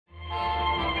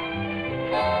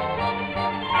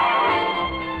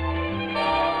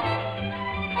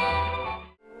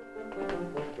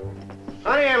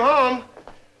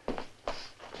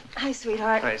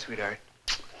sweetheart. Hi, sweetheart.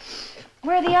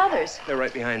 Where are the others? They're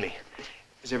right behind me.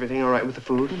 Is everything all right with the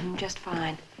food? Just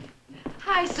fine.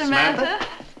 Hi, Samantha.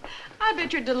 I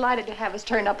bet you're delighted to have us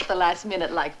turn up at the last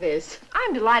minute like this.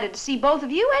 I'm delighted to see both of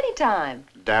you anytime.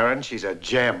 Darrin, she's a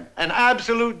gem. An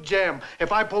absolute gem.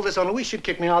 If I pulled this on Louise, she'd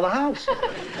kick me out of the house.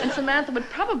 And Samantha would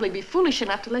probably be foolish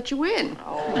enough to let you in.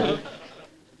 Oh.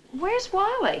 Where's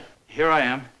Wally? Here I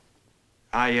am.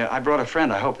 I brought a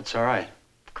friend. I hope it's all right.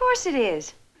 Of course it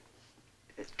is.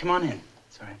 Come on in.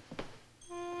 It's all right.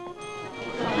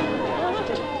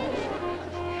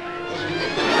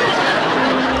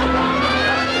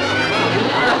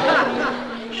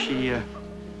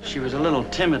 She was a little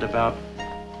timid about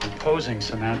imposing,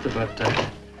 Samantha, but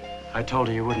I told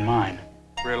her you wouldn't mind.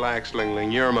 Relax, Ling Ling.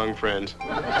 You're among friends.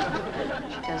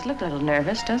 She does look a little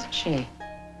nervous, doesn't she?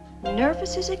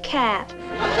 Nervous as a cat.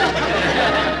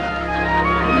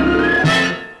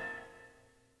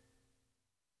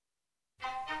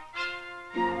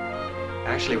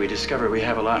 Actually, we discovered we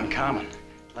have a lot in common.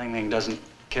 Ling Ling doesn't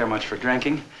care much for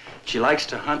drinking. She likes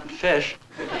to hunt and fish.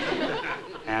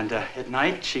 And at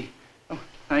night, oh,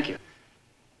 thank you.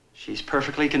 She's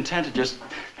perfectly content to just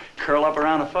curl up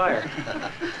around a fire.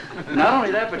 Not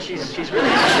only that, but she's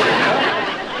really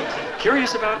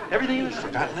curious about everything in this.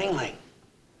 Forgot Ling Ling.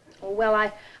 Oh, well,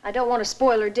 I don't want to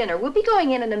spoil her dinner. We'll be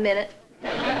going in a minute.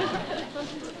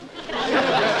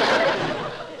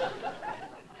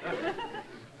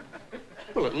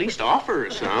 Well, at least offer her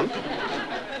some.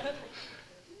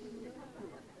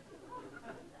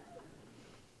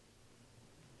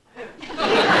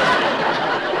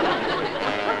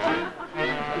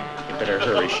 Better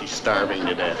hurry, she's starving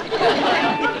to death.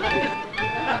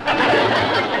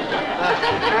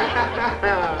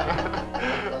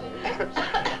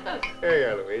 There you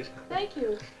are, Louise. Thank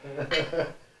you.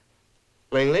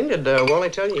 Ling Ling, did Wally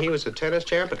tell you he was a tennis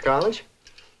champ at college?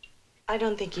 I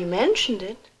don't think you mentioned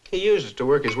it. He uses to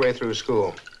work his way through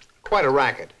school. Quite a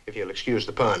racket, if you'll excuse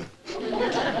the pun.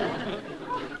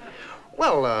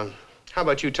 Well, how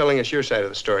about you telling us your side of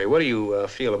the story? What do you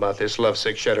feel about this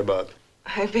lovesick shutterbug?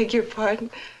 I beg your pardon?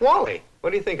 Wally, what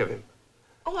do you think of him?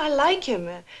 Oh, I like him.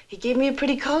 He gave me a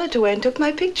pretty collar to wear and took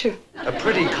my picture. A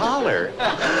pretty collar?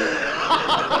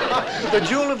 The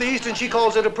jewel of the East, and she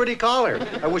calls it a pretty collar.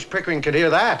 I wish Pickering could hear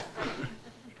that.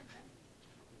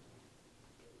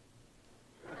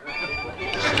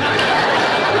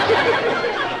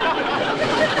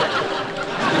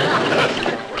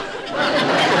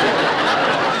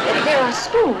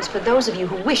 Spoons for those of you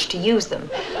who wish to use them.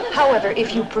 However,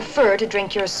 if you prefer to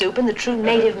drink your soup in the true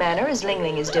native manner, as Ling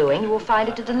Ling is doing, you will find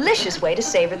it a delicious way to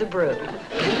savor the brew.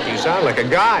 You sound like a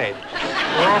guide.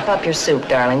 Lap up your soup,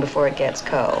 darling, before it gets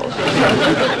cold.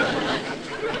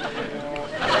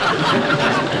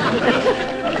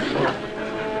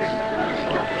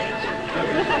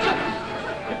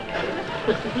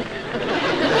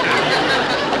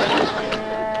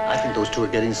 I think those two are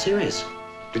getting serious.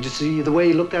 Did you see the way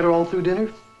he looked at her all through dinner?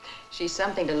 She's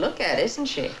something to look at, isn't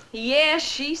she? Yes,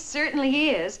 she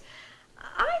certainly is.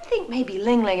 I think maybe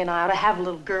Ling Ling and I ought to have a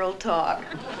little girl talk.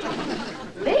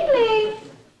 Ling Ling!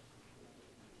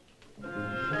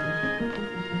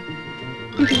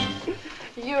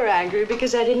 You're angry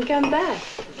because I didn't come back.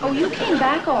 Oh, you came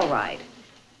back all right.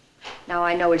 Now,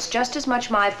 I know it's just as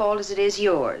much my fault as it is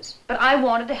yours, but I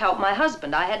wanted to help my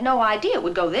husband. I had no idea it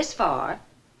would go this far.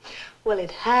 Well,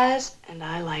 it has, and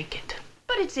I like it.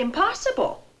 But it's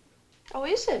impossible. Oh,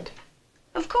 is it?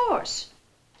 Of course.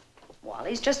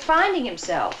 Wally's just finding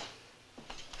himself.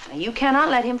 Now, you cannot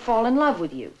let him fall in love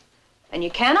with you. And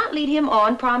you cannot lead him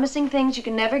on promising things you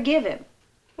can never give him.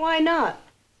 Why not?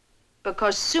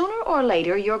 Because sooner or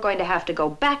later, you're going to have to go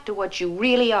back to what you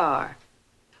really are.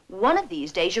 One of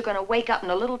these days, you're going to wake up in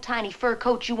a little tiny fur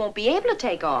coat you won't be able to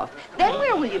take off. Then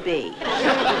where will you be?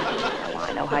 Oh,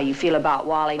 I know how you feel about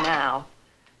Wally now.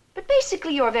 But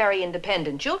basically, you're very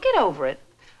independent. You'll get over it.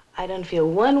 I don't feel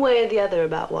one way or the other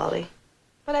about Wally.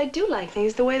 But I do like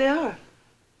things the way they are.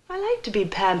 I like to be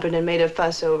pampered and made a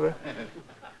fuss over.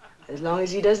 As long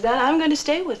as he does that, I'm going to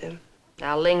stay with him.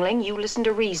 Now, Ling Ling, you listen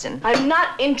to reason. I'm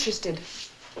not interested.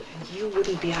 And you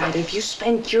wouldn't be either if you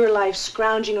spent your life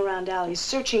scrounging around alleys,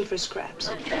 searching for scraps.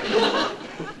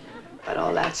 But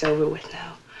all that's over with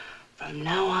now. From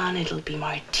now on, it'll be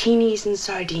martinis and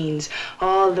sardines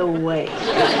all the way.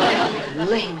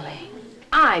 Ling Ling,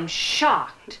 I'm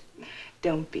shocked.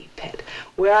 Don't be, pet.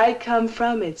 Where I come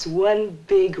from, it's one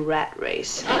big rat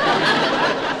race.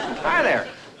 Hi there.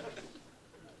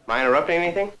 Am I interrupting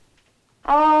anything?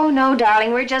 Oh, no,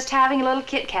 darling. We're just having a little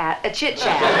chit-chat.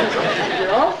 We're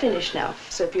all finished now,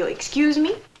 so if you'll excuse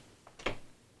me.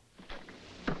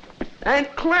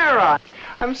 Aunt Clara,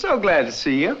 I'm so glad to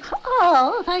see you.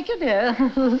 Oh, thank you, dear.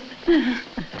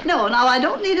 No, now, I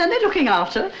don't need any looking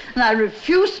after, and I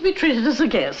refuse to be treated as a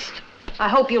guest. I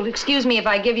hope you'll excuse me if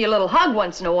I give you a little hug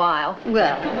once in a while.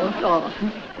 Well,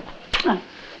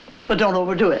 but don't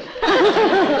overdo it.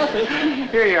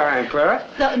 Here you are, Aunt Clara.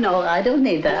 No, I don't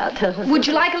need that. Would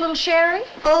you like a little sherry?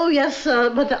 Oh, yes,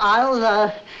 but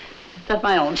I'll get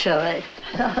my own sherry.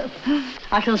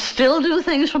 I can still do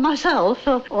things for myself,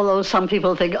 although some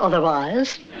people think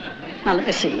otherwise. Now, let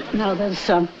me see. Now, there's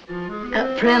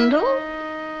Prindle,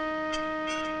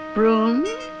 Broom,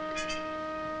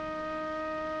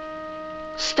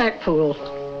 Stackpool.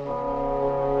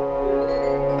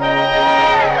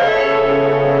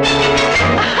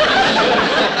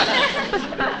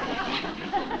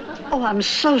 Oh, I'm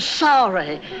so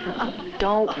sorry.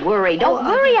 Don't worry. Don't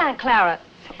worry, Aunt Clara.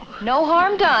 No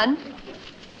harm done.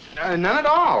 None at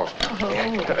all.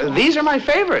 These are my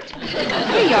favorites.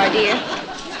 Here you are, dear.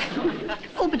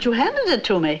 Oh, but you handed it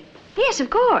to me. Yes,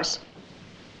 of course.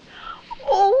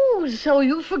 Oh, so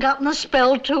you've forgotten the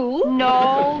spell, too?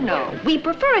 No. We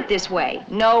prefer it this way.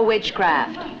 No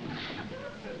witchcraft.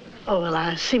 Oh, well,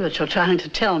 I see what you're trying to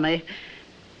tell me.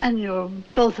 And you're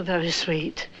both very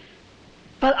sweet.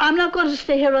 But I'm not going to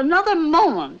stay here another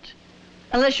moment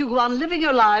unless you go on living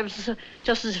your lives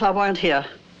just as if I weren't here.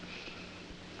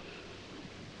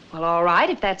 Well, all right,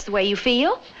 if that's the way you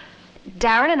feel.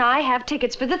 Darrin and I have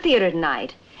tickets for the theater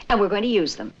tonight, and we're going to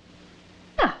use them.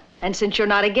 Ah, and since you're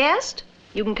not a guest,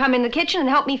 you can come in the kitchen and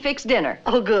help me fix dinner.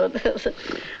 Oh, good.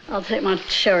 I'll take my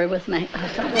sherry with me. You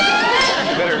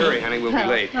better hurry, honey. We'll be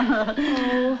late.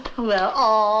 Well,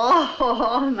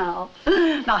 now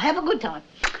have a good time.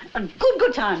 A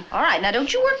good time. All right, now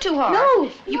don't you work too hard.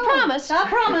 No. You promise? I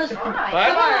promise. All right.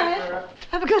 Bye-bye.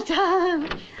 Have a good time.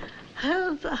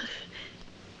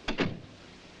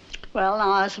 Well,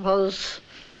 now I suppose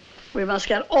we must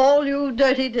get all you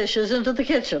dirty dishes into the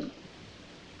kitchen.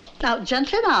 Now,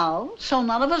 gently now, so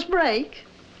none of us break.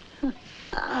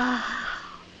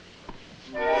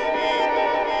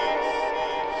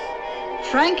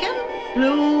 Franken,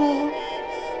 blue,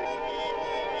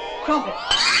 crumpet.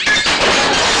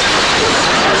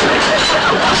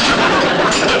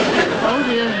 Oh,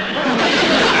 dear.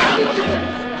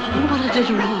 What I did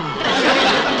wrong.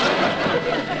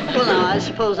 Well, now, I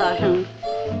suppose I can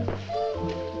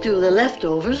do the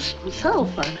leftovers myself.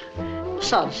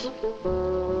 Suds.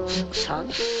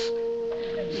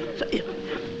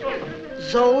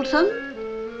 Zoltan,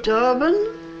 Durban,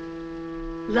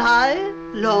 Lie,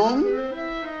 Loam.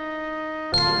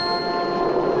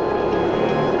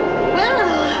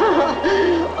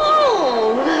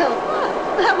 Well,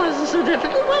 that wasn't so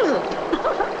difficult, was it?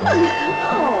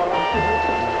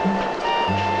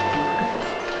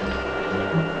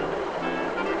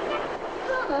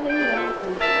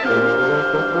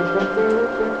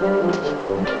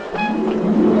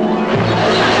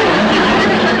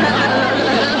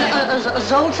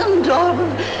 Zoltan,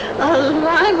 Durban,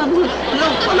 Lyman,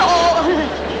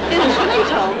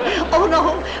 Infinito. Oh, no,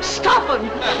 stop him.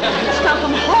 Stop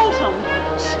him, halt him.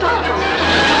 Stop him.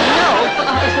 Help.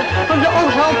 Oh,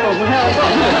 help him.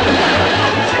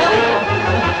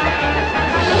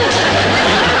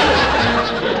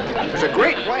 It's a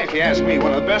great play, if you ask me.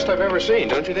 One of the best I've ever seen.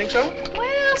 Don't you think so?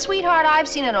 Well, sweetheart, I've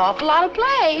seen an awful lot of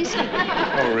plays.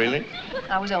 Oh, really?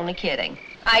 I was only kidding.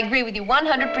 I agree with you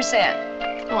 100%.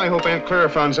 Well, I hope Aunt Clara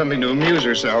found something to amuse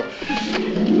herself. I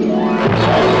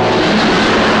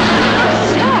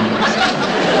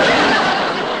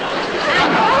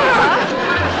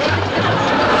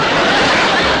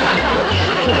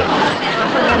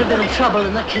got a bit of trouble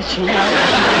in the kitchen now.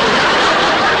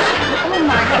 Oh,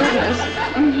 my goodness.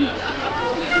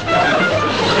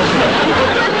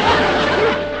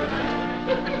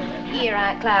 Here,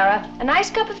 Aunt Clara. A nice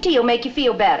cup of tea will make you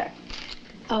feel better.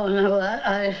 Oh, no,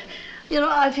 I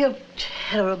feel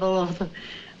terrible of the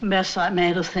mess I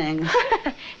made of things.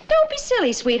 Don't be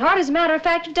silly, sweetheart. As a matter of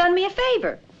fact, you've done me a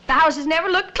favor. The house has never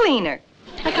looked cleaner.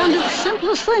 I can't do the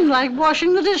simplest thing, like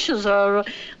washing the dishes, or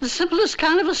the simplest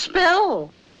kind of a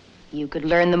spell. You could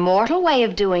learn the mortal way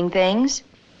of doing things.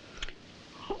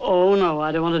 Oh, no,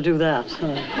 I don't want to do that.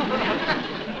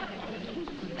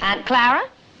 Aunt Clara,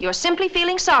 you're simply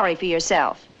feeling sorry for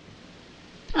yourself.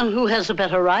 And who has a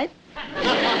better right?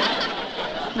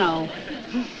 No,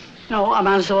 I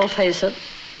might as well face it.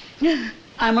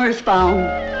 I'm earthbound.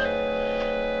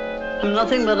 I'm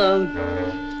nothing but a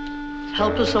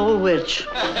helpless old witch.